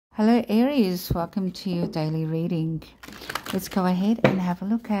Hello Aries, welcome to your daily reading. Let's go ahead and have a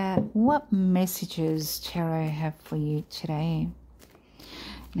look at what messages Tarot have for you today.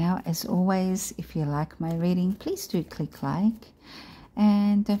 Now, as always, if you like my reading, please do click like.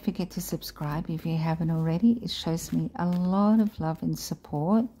 And don't forget to subscribe if you haven't already. It shows me a lot of love and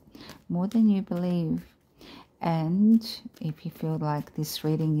support, more than you believe. And if you feel like this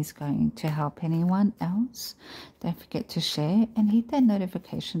reading is going to help anyone else, don't forget to share and hit that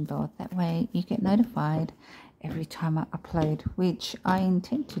notification bell. That way you get notified every time I upload, which I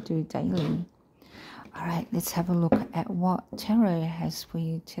intend to do daily. All right, let's have a look at what Tarot has for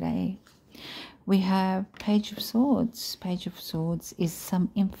you today. We have Page of Swords. Page of Swords is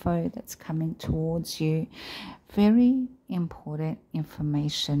some info that's coming towards you. Very important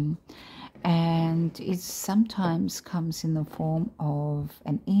information. And it sometimes comes in the form of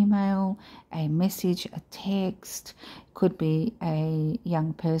an email, a message, a text. Could be a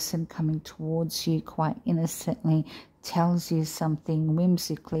young person coming towards you quite innocently, tells you something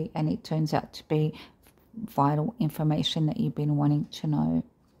whimsically, and it turns out to be vital information that you've been wanting to know.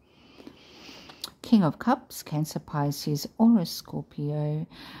 King of Cups, Cancer, Pisces, or a Scorpio,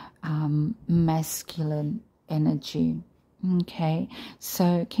 masculine energy. Okay,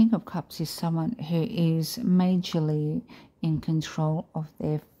 so King of Cups is someone who is majorly in control of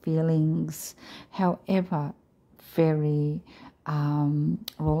their feelings. However, very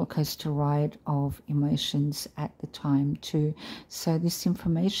roller coaster ride of emotions at the time too. So this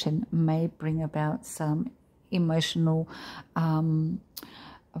information may bring about some emotional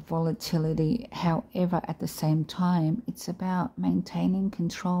volatility. However, at the same time, it's about maintaining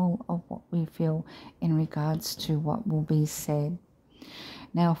control of what we feel in regards to what will be said.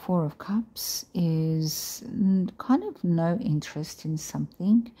 Now, Four of Cups is kind of no interest in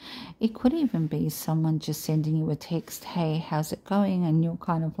something. It could even be someone just sending you a text, hey, how's it going? And you're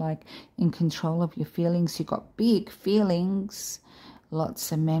kind of like in control of your feelings. You've got big feelings,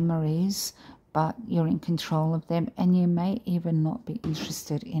 lots of memories, but you're in control of them, and you may even not be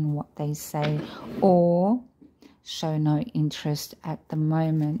interested in what they say or show no interest at the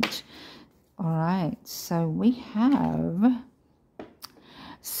moment. All right, so we have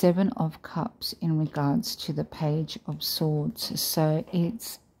Seven of Cups in regards to the Page of Swords. So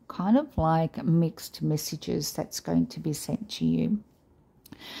it's kind of like mixed messages that's going to be sent to you.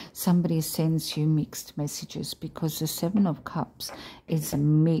 Somebody sends you mixed messages because the Seven of Cups is a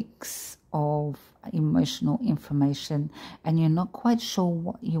mix of emotional information and you're not quite sure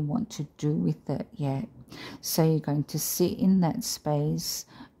what you want to do with it yet. So you're going to sit in that space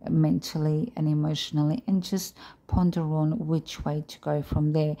mentally and emotionally and just ponder on which way to go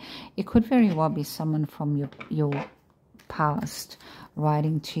from there. It could very well be someone from your past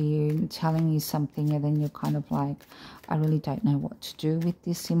writing to you and telling you something, and then you're kind of like, I really don't know what to do with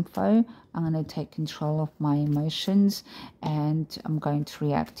this info. I'm going to take control of my emotions and I'm going to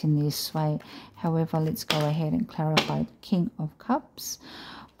react in this way. However, let's go ahead and clarify the King of Cups.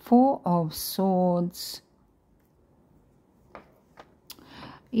 Four of Swords.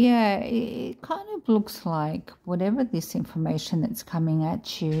 Yeah, it kind of looks like whatever this information that's coming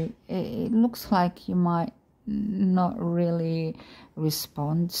at you, it looks like you might not really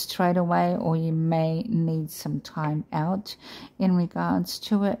respond straight away, or you may need some time out in regards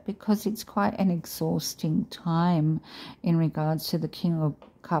to it, because it's quite an exhausting time in regards to the King of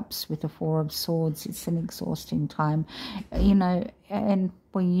Cups with the Four of Swords. It's an exhausting time, you know. And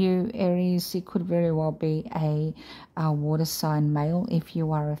for you, Aries, it could very well be a water sign male if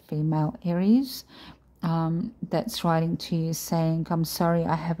you are a female Aries. That's writing to you saying, I'm sorry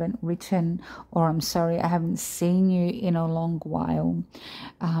I haven't written, or I'm sorry I haven't seen you in a long while.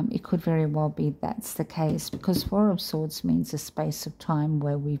 It could very well be that's the case, because Four of Swords means a space of time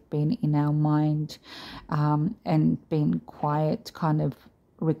where we've been in our mind and been quiet, kind of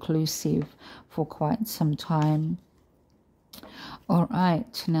reclusive for quite some time. All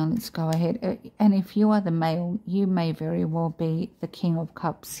right, now let's go ahead. And if you are the male, you may very well be the King of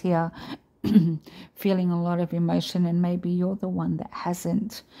Cups here, feeling a lot of emotion, and maybe you're the one that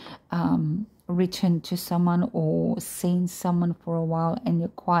hasn't written to someone or seen someone for a while, and you're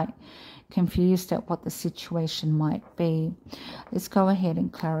quite confused at what the situation might be. Let's go ahead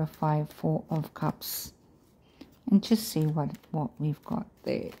and clarify Four of Cups and just see what we've got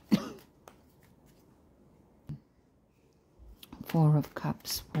there. Four of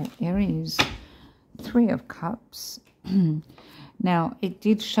Cups for Aries. Three of Cups. Now, it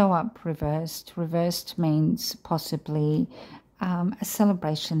did show up reversed. Reversed means possibly a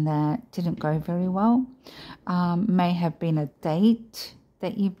celebration that didn't go very well. May have been a date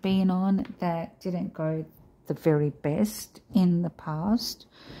that you've been on that didn't go the very best in the past.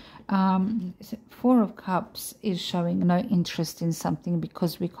 Four of Cups is showing no interest in something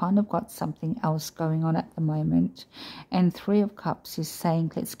because we kind of got something else going on at the moment. And Three of Cups is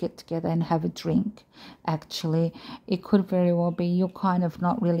saying let's get together and have a drink. Actually, it could very well be you're kind of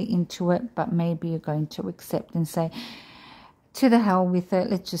not really into it, but maybe you're going to accept and say, to the hell with it,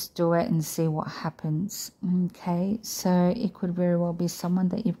 let's just do it and see what happens. Okay, so it could very well be someone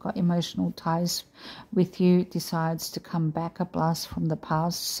that you've got emotional ties with you decides to come back, a blast from the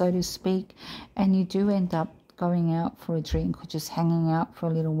past, so to speak, and you do end up going out for a drink or just hanging out for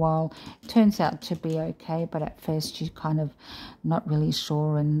a little while. It turns out to be okay, but at first you're kind of not really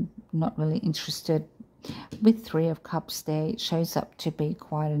sure and not really interested. With Three of Cups there, it shows up to be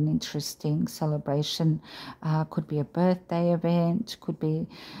quite an interesting celebration. Could be a birthday event, could be,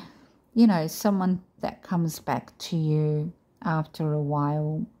 you know, someone that comes back to you after a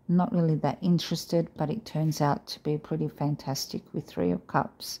while, not really that interested, but it turns out to be pretty fantastic with Three of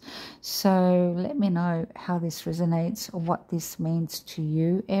Cups. So let me know how this resonates or what this means to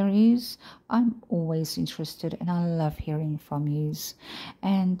you, Aries. I'm always interested and I love hearing from yous.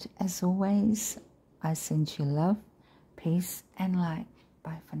 And as always, I send you love, peace and light.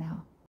 Bye for now.